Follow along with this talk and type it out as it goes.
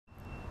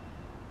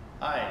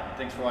Hi,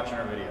 thanks for watching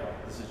our video.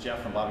 This is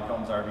Jeff from Bobby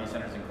Combs RV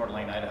Centers in Coeur D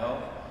Alene,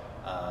 Idaho.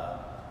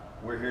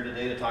 We're here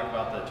today to talk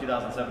about the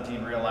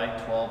 2017 Real Lite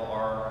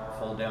 12R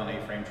fold-down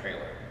A-frame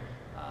trailer.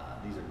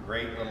 These are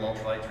great little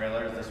ultralight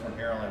trailers. This one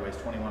here only weighs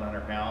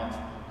 2,100 pounds,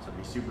 so it'll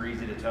be super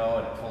easy to tow,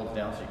 and it folds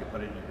down so you can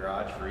put it in your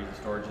garage for easy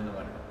storage in the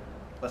winter.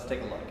 Let's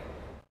take a look.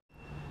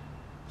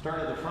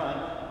 Starting at the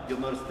front, you'll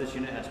notice this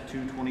unit has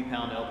two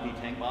 20-pound LP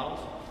tank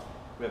bottles.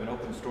 We have an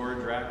open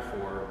storage rack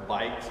for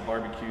bikes,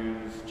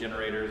 barbecues,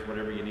 generators,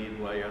 whatever you need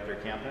while you're out there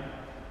camping.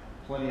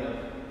 Plenty of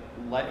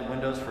light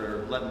windows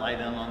for letting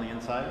light in on the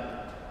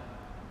inside.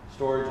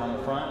 Storage on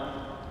the front.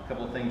 A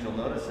couple of things you'll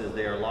notice is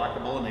they are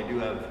lockable and they do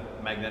have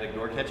magnetic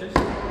door catches.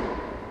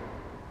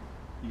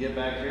 You get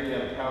back here, you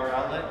have a power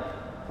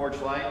outlet, porch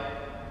light,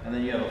 and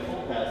then you have a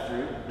full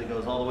pass-through that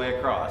goes all the way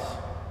across.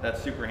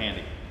 That's super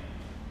handy.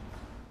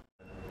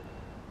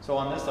 So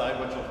on this side,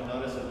 what you'll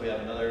notice is we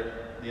have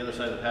the other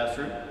side of the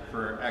pass-through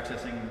for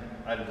accessing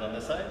items on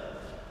this side.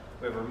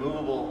 We have a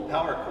removable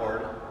power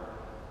cord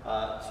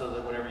so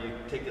that whenever you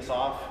take this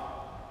off,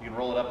 you can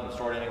roll it up and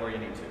store it anywhere you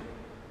need to.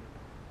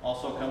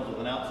 Also comes with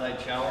an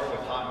outside shower with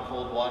hot and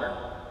cold water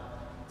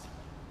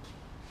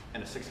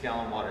and a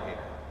 6-gallon water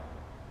heater.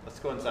 Let's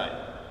go inside.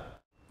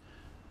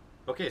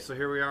 Okay, so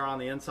here we are on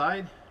the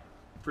inside.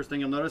 First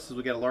thing you'll notice is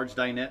we got a large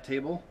dinette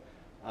table.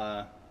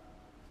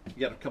 You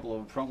got a couple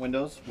of front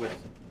windows with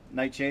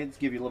nightshades,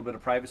 give you a little bit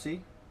of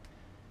privacy.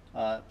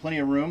 Plenty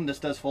of room. This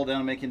does fold down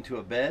and make into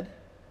a bed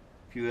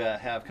if you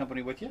have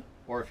company with you,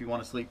 or if you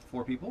want to sleep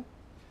 4 people.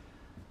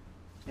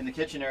 In the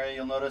kitchen area,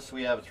 you'll notice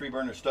we have a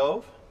 3-burner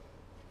stove.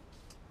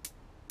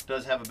 It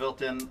does have a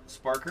built-in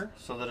sparker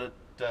so that it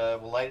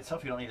will light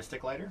itself. You don't need a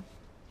stick lighter.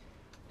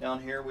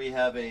 Down here we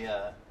have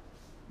a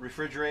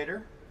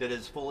refrigerator that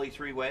is fully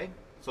 3-way,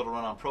 so it'll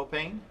run on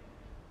propane,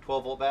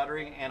 12-volt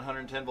battery, and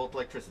 110-volt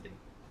electricity.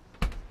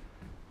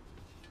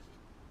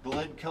 The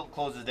lid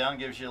closes down,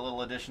 gives you a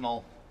little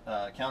additional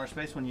counter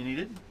space when you need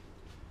it.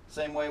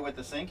 Same way with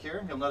the sink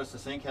here. You'll notice the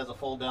sink has a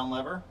fold-down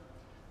lever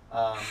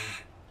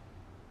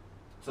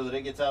so that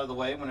it gets out of the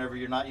way whenever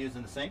you're not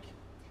using the sink.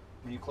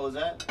 When you close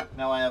that,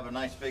 now I have a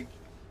nice big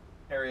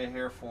area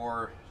here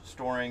for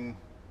storing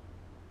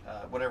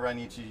whatever I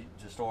need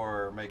to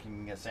store, or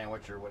making a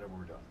sandwich or whatever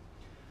we're doing.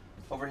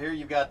 Over here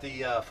you've got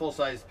the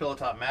full-size pillow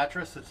top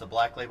mattress. It's a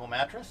Black Label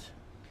mattress.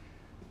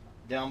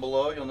 Down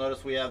below, you'll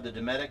notice we have the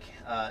Dometic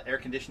air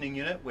conditioning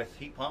unit with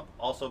heat pump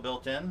also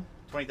built in.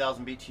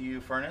 20,000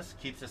 BTU furnace.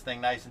 Keeps this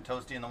thing nice and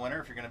toasty in the winter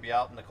if you're going to be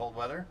out in the cold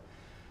weather.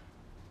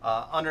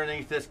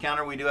 Underneath this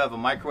counter, we do have a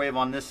microwave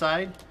on this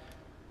side.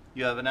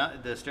 You have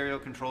the stereo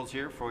controls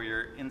here for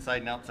your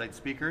inside and outside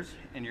speakers,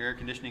 and your air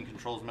conditioning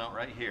controls mount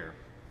right here.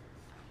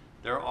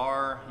 There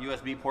are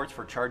USB ports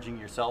for charging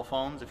your cell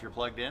phones if you're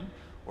plugged in,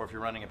 or if you're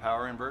running a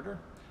power inverter,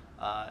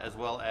 as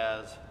well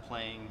as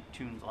playing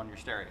tunes on your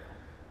stereo.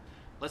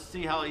 Let's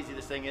see how easy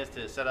this thing is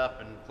to set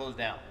up and close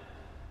down.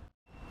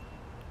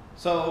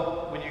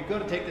 So when you go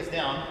to take this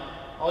down,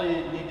 all you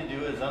need to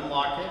do is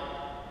unlock it.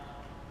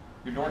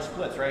 Your door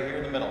splits right here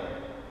in the middle.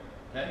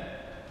 Okay?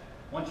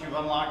 Once you've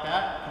unlocked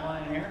that, come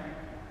on in here.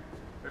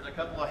 There's a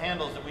couple of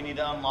handles that we need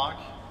to unlock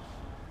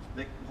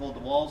that hold the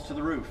walls to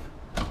the roof.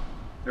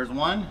 There's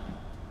one,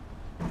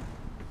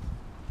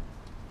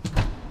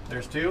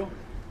 there's 2,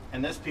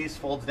 and this piece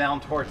folds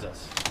down towards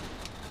us.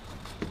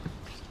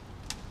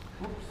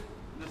 Oops.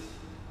 This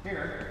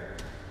here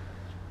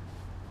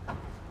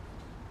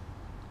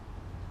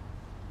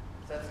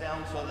sets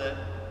down so that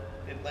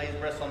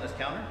it rests on this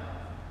counter.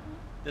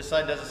 This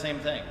side does the same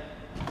thing.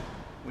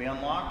 We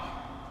unlock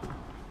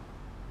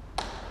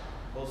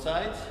both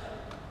sides,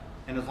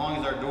 and as long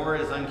as our door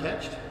is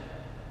uncatched,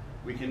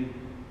 we can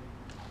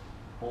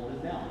hold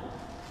it down.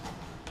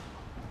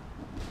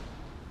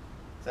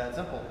 It's that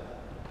simple.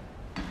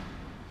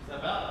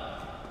 Step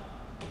out,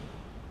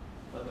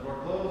 let the door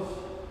close,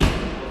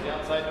 close the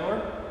outside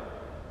door.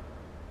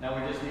 Now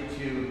we just need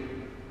to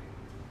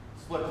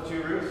split the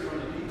 2 roofs from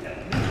the peak head.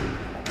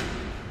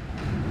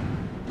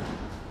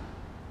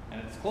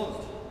 And it's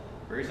closed.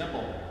 Very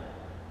simple.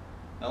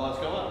 Now let's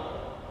go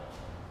up.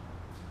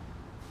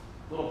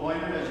 Little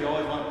pointer is you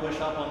always want to push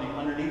up on the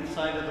underneath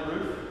side of the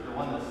roof, the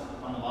one that's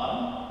on the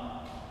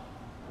bottom.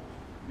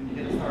 When you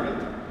get it started,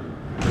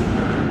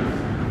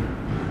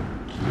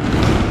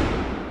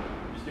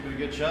 just give it a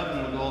good shove and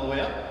it'll go all the way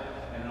up,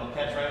 and it'll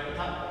catch right at the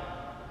top.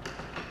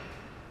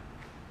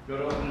 Go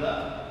to open it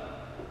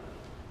up,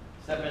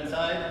 step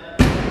inside,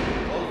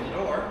 close the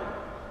door,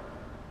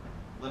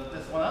 lift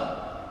this one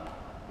up,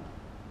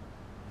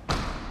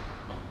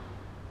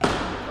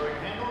 throw your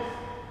handles.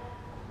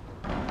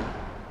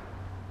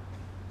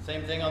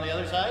 Same thing on the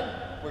other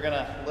side. We're going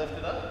to lift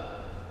it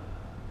up,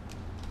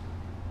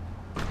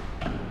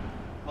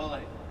 hold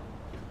it,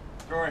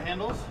 throw our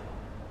handles,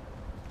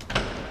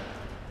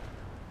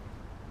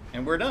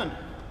 and we're done.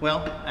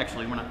 Well,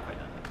 actually, we're not quite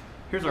done.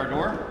 Here's our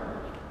door.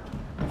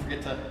 Don't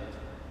forget to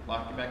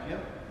lock it back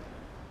together.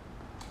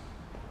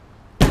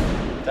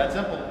 It's that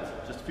simple,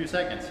 just a few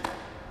seconds.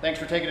 Thanks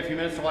for taking a few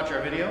minutes to watch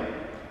our video.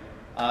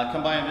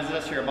 Come by and visit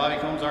us here at Bobby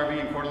Combs RV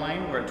in Coeur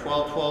d'Alene. We're at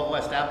 1212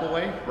 West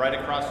Appleway, right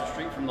across the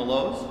street from the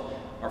Lowe's.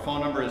 Our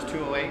phone number is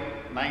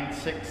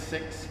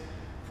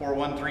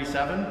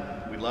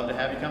 208-966-4137. We'd love to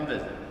have you come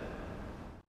visit.